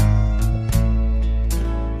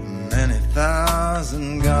 many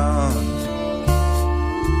thousand gone,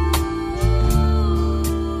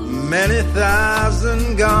 many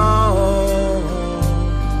thousand gone,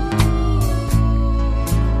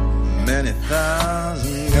 many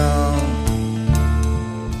thousand gone.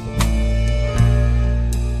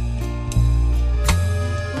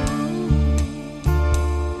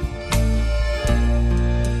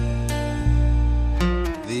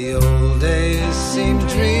 The old days seem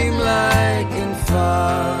dreamlike and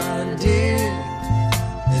far, dear.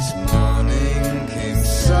 This morning came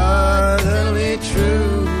suddenly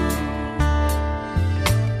true.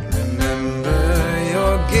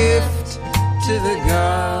 Gift to the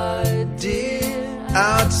guide, dear,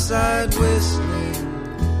 outside whistling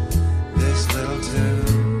this little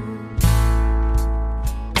tune.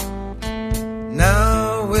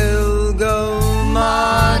 Now we'll go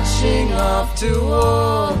marching off to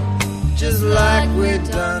war, just like we've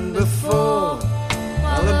done before,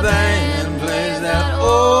 while the band plays that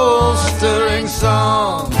old stirring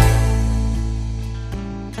song.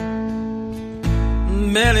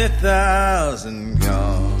 Many thousand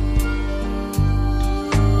gone,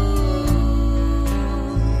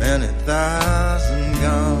 many thousand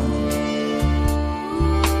gone,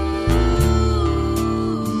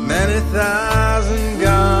 many thousand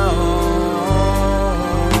gone,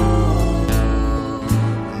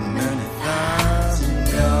 many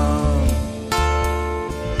thousand gone,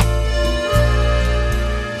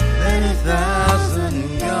 many thousand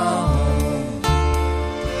gone.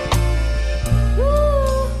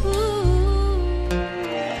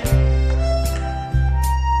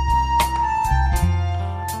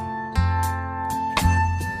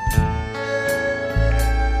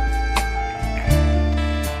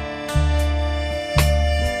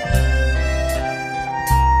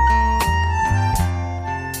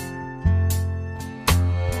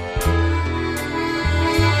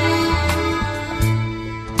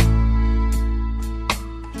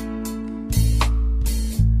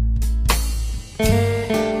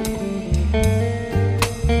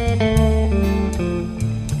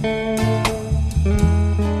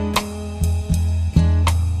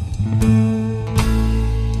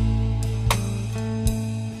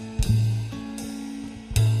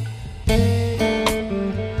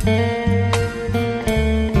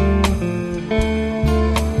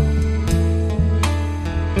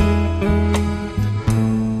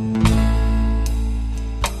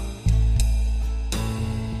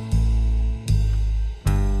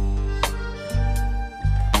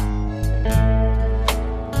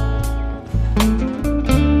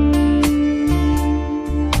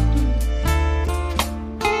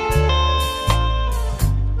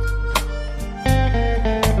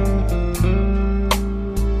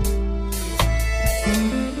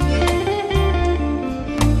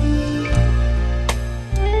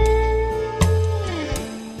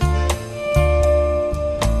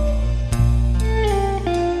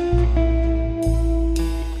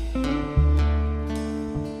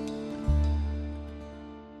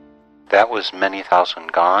 That was Many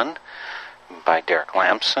Thousand Gone by Derek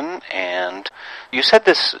Lamson, and you said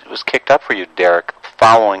this was kicked up for you, Derek,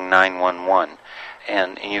 following 9/11,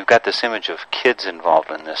 and you've got this image of kids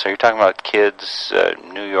involved in this. Are you talking about kids,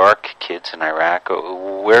 New York, kids in Iraq?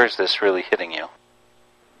 Where is this really hitting you?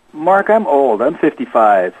 Mark, I'm old. I'm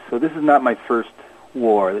 55, so this is not my first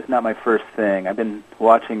war. This is not my first thing. I've been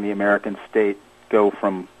watching the American state go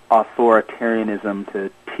from authoritarianism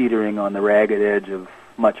to teetering on the ragged edge of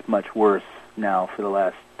much, much worse now for the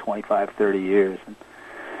last 25, 30 years. And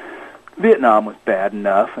Vietnam was bad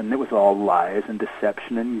enough, and it was all lies and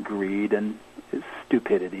deception and greed and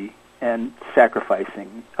stupidity and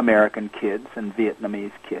sacrificing American kids and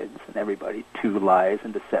Vietnamese kids and everybody to lies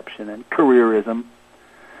and deception and careerism.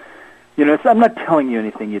 You know, I'm not telling you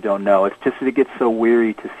anything you don't know. It's just that it gets so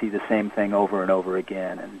weary to see the same thing over and over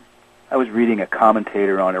again. And I was reading a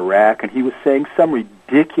commentator on Iraq, and he was saying some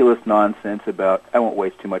ridiculous nonsense about, I won't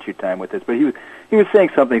waste too much of your time with this, but he was saying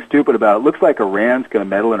something stupid about, it looks like Iran's going to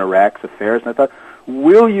meddle in Iraq's affairs. And I thought,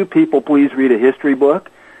 will you people please read a history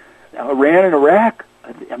book? Now, Iran and Iraq,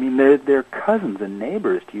 I mean, they're cousins and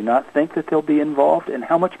neighbors. Do you not think that they'll be involved? And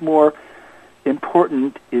how much more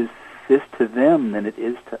important is this to them than it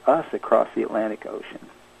is to us across the Atlantic Ocean?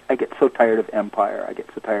 I get so tired of empire. I get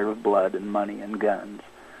so tired of blood and money and guns.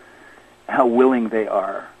 How willing they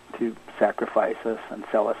are to sacrifice us and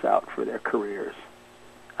sell us out for their careers.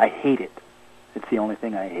 I hate it. It's the only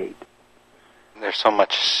thing I hate. There's so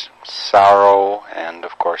much sorrow, and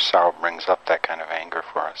of course sorrow brings up that kind of anger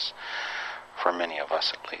for us, for many of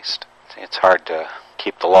us at least. It's hard to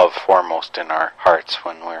keep the love foremost in our hearts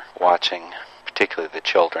when we're watching, particularly the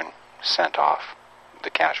children, sent off, the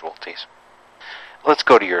casualties. Let's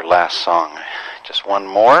go to your last song. Just one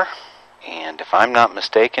more. And if I'm not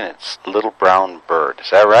mistaken, it's Little Brown Bird.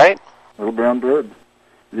 Is that right? Little Brown Bird.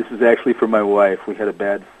 This is actually for my wife. We had a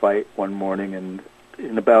bad fight one morning, and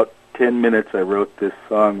in about 10 minutes I wrote this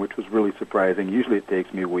song, which was really surprising. Usually it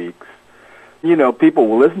takes me weeks. You know, people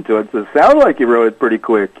will listen to it and say, it sounds like you wrote it pretty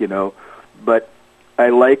quick, you know. But I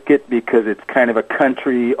like it because it's kind of a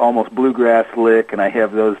country, almost bluegrass lick, and I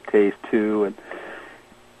have those tastes too. And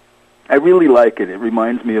I really like it. It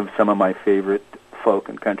reminds me of some of my favorite folk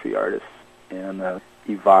and country artists, and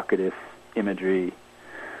evocative imagery.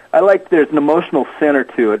 I like there's an emotional center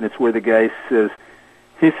to it, and it's where the guy says,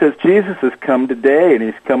 Jesus has come today, and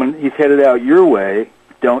he's headed out your way,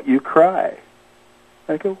 don't you cry.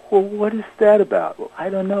 I go, well, what is that about? Well, I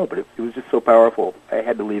don't know, but it was just so powerful. I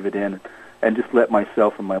had to leave it in and just let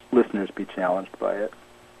myself and my listeners be challenged by it.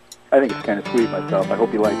 I think it's kind of sweet myself. I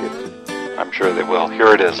hope you like it. I'm sure they will.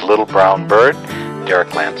 Here it is, Little Brown Bird,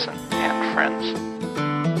 Derek Lamson and Friends.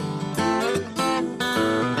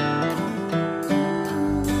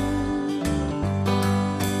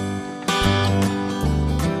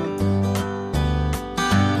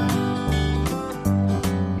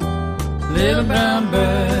 Little brown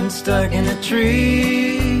bird stuck in a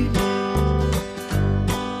tree.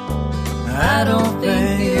 I don't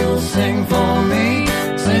think you'll sing for me,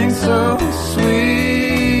 sing so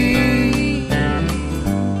sweet,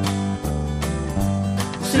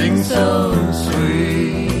 sing so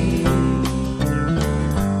sweet.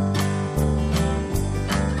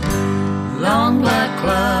 Long black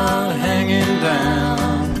cloud hanging down.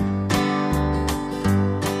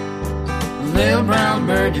 Little brown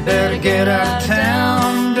bird, you better get out of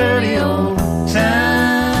town, dirty old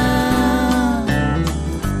town,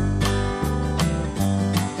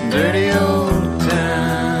 dirty old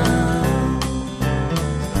town.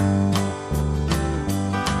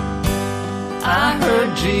 I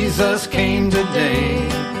heard Jesus came today,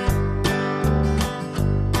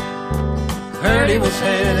 heard he was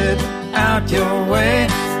headed out your way,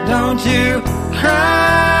 don't you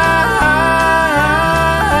cry.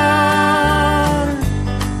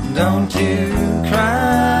 Don't you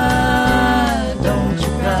cry, don't you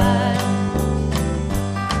cry.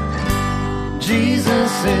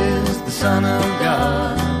 Jesus is the Son of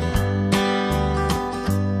God.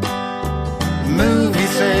 Move, he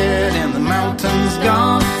said, and the mountain's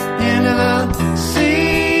gone into the sea.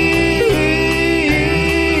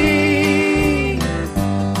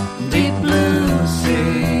 Deep blue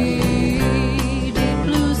sea, deep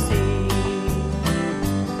blue sea.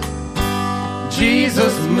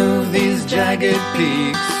 Jesus moved these jagged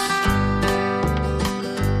peaks.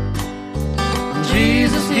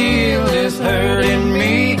 Jesus healed this hurting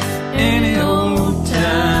me. Any old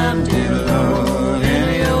time, dear Lord,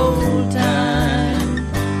 any old time.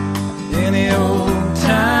 Any old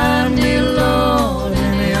time, dear Lord,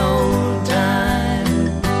 any old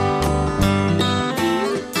time.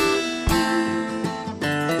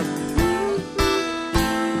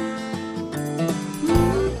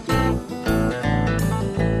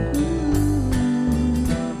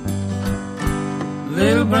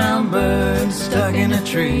 Little brown bird stuck in a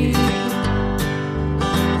tree.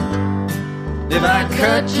 If I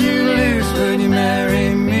cut you loose, would you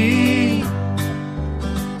marry me?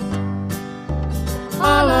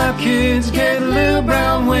 All our kids get little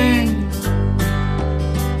brown wings.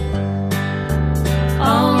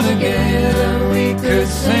 On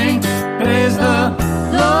sing, praise the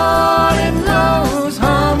Lord in those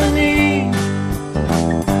harmony.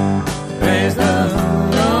 Praise the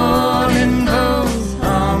Lord in those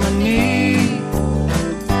harmony.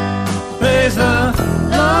 Praise the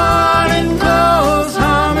Lord in those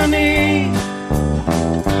harmony.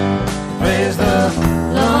 Praise the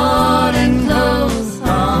Lord in those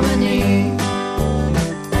harmony.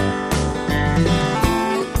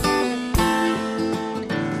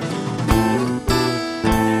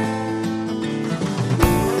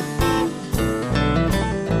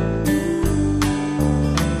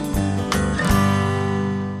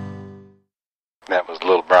 That was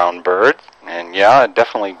Little Brown Bird, and yeah, it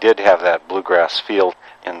definitely did have that bluegrass feel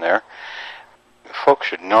in there. Folks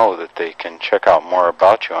should know that they can check out more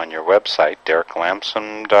about you on your website,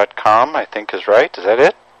 DerrickLamson.com, I think is right. Is that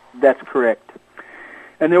it? That's correct.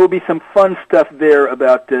 And there will be some fun stuff there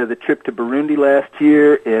about the trip to Burundi last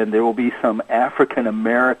year, and there will be some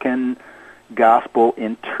African-American gospel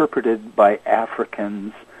interpreted by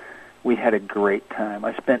Africans. We had a great time.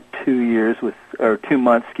 I spent 2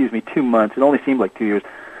 months. It only seemed like 2 years.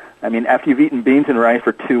 I mean, after you've eaten beans and rice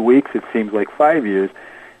for 2 weeks, it seems like 5 years.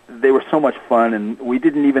 They were so much fun, and we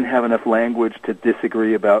didn't even have enough language to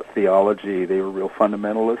disagree about theology. They were real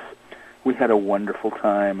fundamentalists. We had a wonderful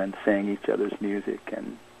time and sang each other's music,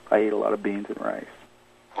 and I ate a lot of beans and rice.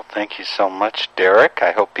 Well, thank you so much, Derrick.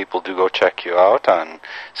 I hope people do go check you out on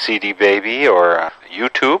CD Baby or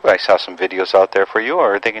YouTube. I saw some videos out there for you,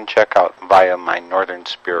 or they can check out via my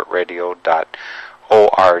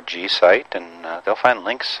northernspiritradio.org site, and they'll find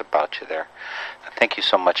links about you there. Thank you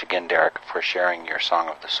so much again, Derrick, for sharing your Song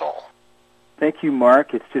of the Soul. Thank you,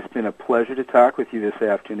 Mark. It's just been a pleasure to talk with you this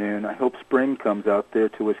afternoon. I hope spring comes out there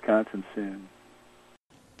to Wisconsin soon.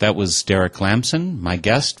 That was Derrick Lamson, my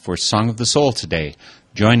guest for Song of the Soul today,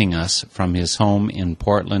 joining us from his home in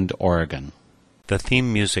Portland, Oregon. The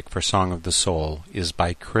theme music for Song of the Soul is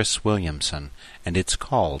by Chris Williamson, and it's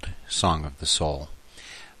called Song of the Soul.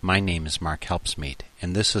 My name is Mark Helpsmeet,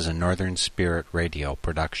 and this is a Northern Spirit Radio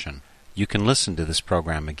production. You can listen to this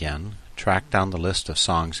program again, track down the list of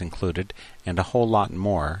songs included, and a whole lot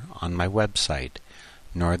more on my website,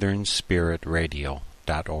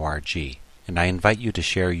 northernspiritradio.org. And I invite you to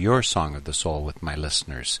share your Song of the Soul with my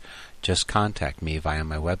listeners. Just contact me via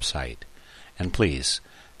my website. And please,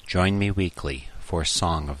 join me weekly for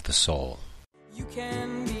Song of the Soul. You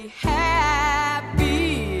can be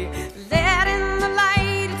happy, let in the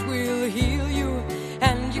light, it will heal you,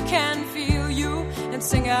 and you can feel you and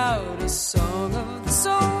sing out a song.